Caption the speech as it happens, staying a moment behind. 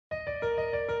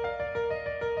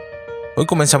Hoy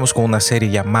comenzamos con una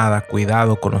serie llamada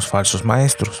Cuidado con los falsos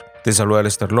maestros. Te saluda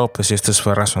Lobos y esto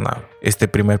fue razonable. Este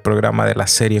primer programa de la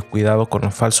serie Cuidado con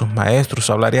los falsos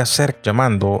maestros hablaría acerca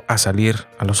llamando a salir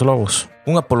a los lobos.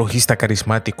 Un apologista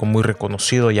carismático muy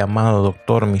reconocido llamado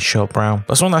Dr. Michelle Brown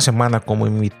pasó una semana como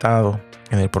invitado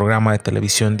en el programa de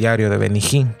televisión diario de Benny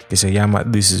Hinn, que se llama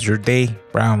This Is Your Day.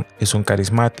 Brown es un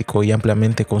carismático y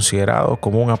ampliamente considerado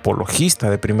como un apologista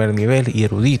de primer nivel y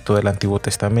erudito del Antiguo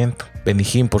Testamento. Benny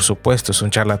Hinn, por supuesto, es un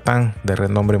charlatán de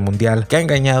renombre mundial que ha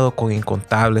engañado con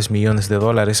incontables millones de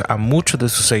dólares a muchos de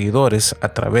sus seguidores a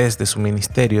través de su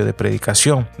ministerio de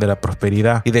predicación de la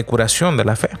prosperidad y de curación de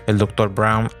la fe. El Dr.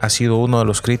 Brown ha sido uno de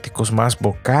los críticos más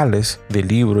vocales del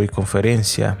libro y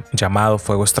conferencia llamado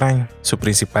Fuego Extraño. Su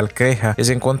principal queja es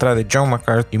en contra de John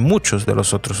MacArthur y muchos de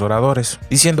los otros oradores,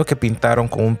 diciendo que pintaron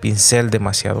con un pincel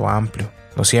demasiado amplio.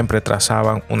 No siempre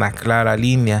trazaban una clara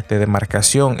línea de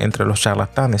demarcación entre los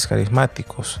charlatanes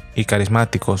carismáticos y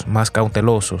carismáticos más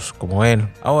cautelosos como él.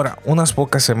 Ahora, unas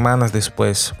pocas semanas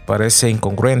después, parece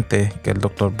incongruente que el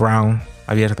Dr. Brown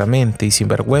abiertamente y sin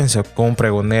vergüenza con un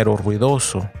pregonero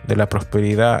ruidoso de la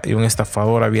prosperidad y un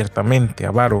estafador abiertamente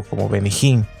avaro como Benny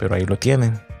Hinn, pero ahí lo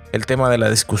tienen. El tema de la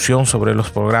discusión sobre los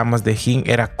programas de Hinn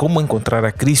era cómo encontrar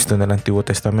a Cristo en el Antiguo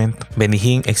Testamento. Benny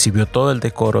Hinn exhibió todo el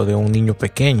decoro de un niño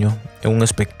pequeño en un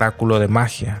espectáculo de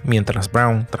magia, mientras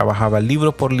Brown trabajaba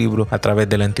libro por libro a través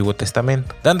del Antiguo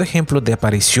Testamento, dando ejemplos de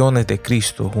apariciones de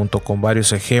Cristo junto con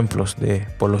varios ejemplos de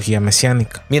apología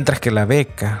mesiánica. Mientras que la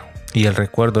beca y el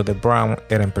recuerdo de Brown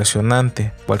era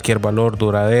impresionante, cualquier valor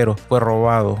duradero fue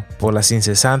robado por las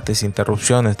incesantes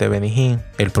interrupciones de Benny Hinn.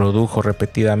 Él produjo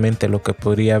repetidamente lo que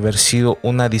podría haber sido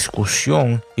una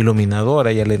discusión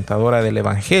iluminadora y alentadora del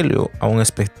Evangelio a un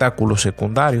espectáculo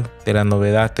secundario de la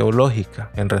novedad teológica.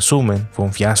 En resumen, fue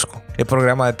un fiasco. El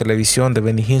programa de televisión de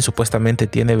Benny Hinn supuestamente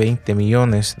tiene 20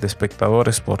 millones de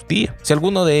espectadores por día. Si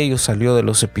alguno de ellos salió de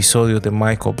los episodios de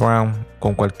Michael Brown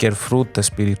con cualquier fruta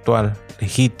espiritual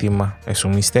legítima, es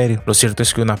un misterio. Lo cierto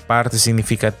es que una parte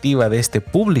significativa de este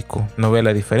público no ve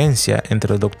la diferencia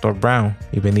entre el Dr. Brown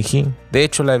y Benny Hinn. De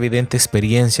hecho, la evidente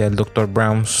experiencia del Dr.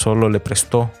 Brown solo le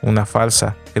prestó una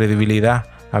falsa credibilidad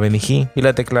a Benny Hinn y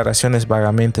las declaraciones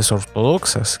vagamente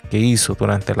ortodoxas que hizo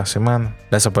durante la semana.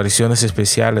 Las apariciones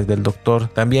especiales del doctor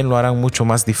también lo harán mucho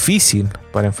más difícil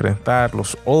para enfrentar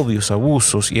los odios,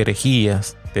 abusos y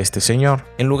herejías de este señor.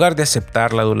 En lugar de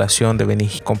aceptar la adulación de Benny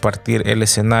Hinn, compartir el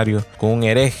escenario con un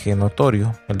hereje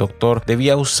notorio, el doctor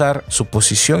debía usar su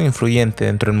posición influyente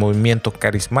dentro del movimiento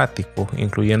carismático,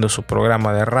 incluyendo su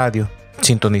programa de radio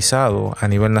sintonizado a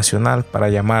nivel nacional para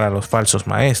llamar a los falsos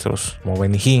maestros como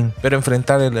Benny Hinn, pero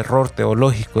enfrentar el error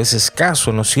teológico es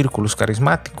escaso en los círculos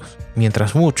carismáticos.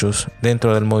 Mientras muchos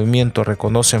dentro del movimiento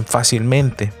reconocen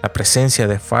fácilmente la presencia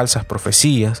de falsas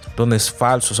profecías, dones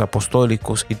falsos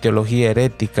apostólicos y teología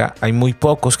herética, hay muy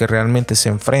pocos que realmente se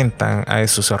enfrentan a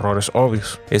esos errores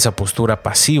obvios. Esa postura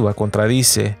pasiva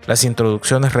contradice las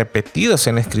introducciones repetidas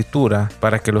en la Escritura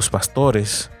para que los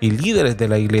pastores y líderes de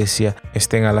la iglesia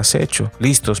estén al acecho,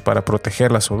 listos para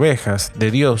proteger las ovejas de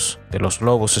Dios de los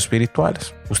lobos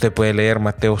espirituales. Usted puede leer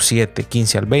Mateo 7,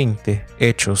 15 al 20,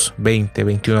 Hechos 20,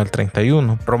 21 al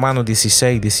 31, Romanos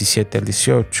 16, 17 al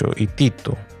 18 y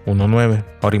Tito 1:9.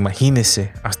 Ahora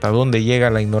imagínese hasta dónde llega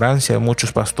la ignorancia de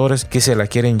muchos pastores que se la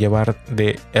quieren llevar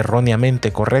de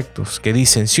erróneamente correctos, que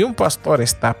dicen si un pastor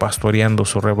está pastoreando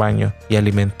su rebaño y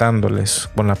alimentándoles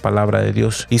con la palabra de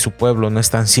Dios y su pueblo no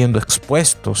están siendo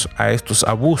expuestos a estos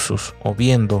abusos o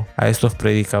viendo a estos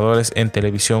predicadores en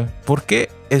televisión, ¿por qué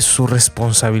es su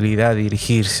responsabilidad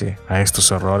dirigirse a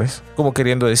estos errores? Como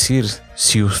queriendo decir,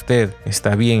 si usted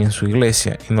está bien en su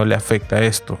iglesia y no le afecta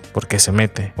esto, ¿por qué se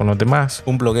mete con los demás?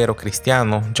 Un bloguero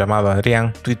cristiano llamado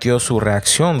Adrián tuiteó su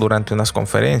reacción durante unas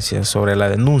conferencias sobre la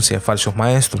denuncia de falsos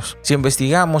maestros. Si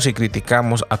investigamos y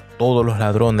criticamos a todos los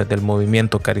ladrones del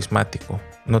movimiento carismático,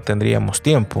 no tendríamos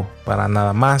tiempo para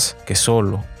nada más que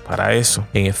solo para eso.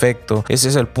 En efecto, ese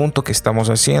es el punto que estamos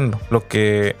haciendo. Lo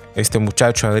que este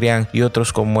muchacho Adrián y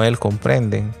otros como él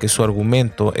comprenden, que su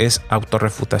argumento es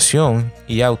autorrefutación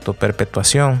y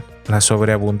autoperpetuación. La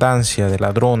sobreabundancia de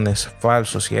ladrones,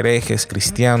 falsos y herejes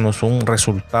cristianos son un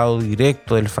resultado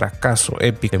directo del fracaso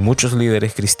épico de muchos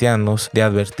líderes cristianos de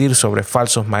advertir sobre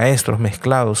falsos maestros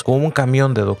mezclados con un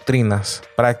camión de doctrinas,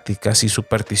 prácticas y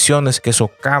supersticiones que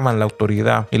socavan la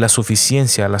autoridad y la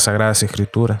suficiencia de las Sagradas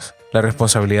Escrituras. La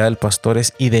responsabilidad del pastor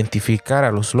es identificar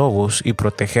a los lobos y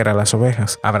proteger a las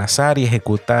ovejas. Abrazar y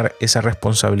ejecutar esa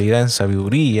responsabilidad en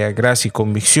sabiduría, gracia y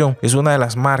convicción es una de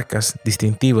las marcas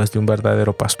distintivas de un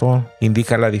verdadero pastor.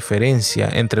 Indica la diferencia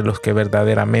entre los que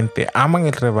verdaderamente aman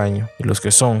el rebaño y los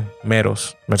que son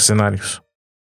meros mercenarios.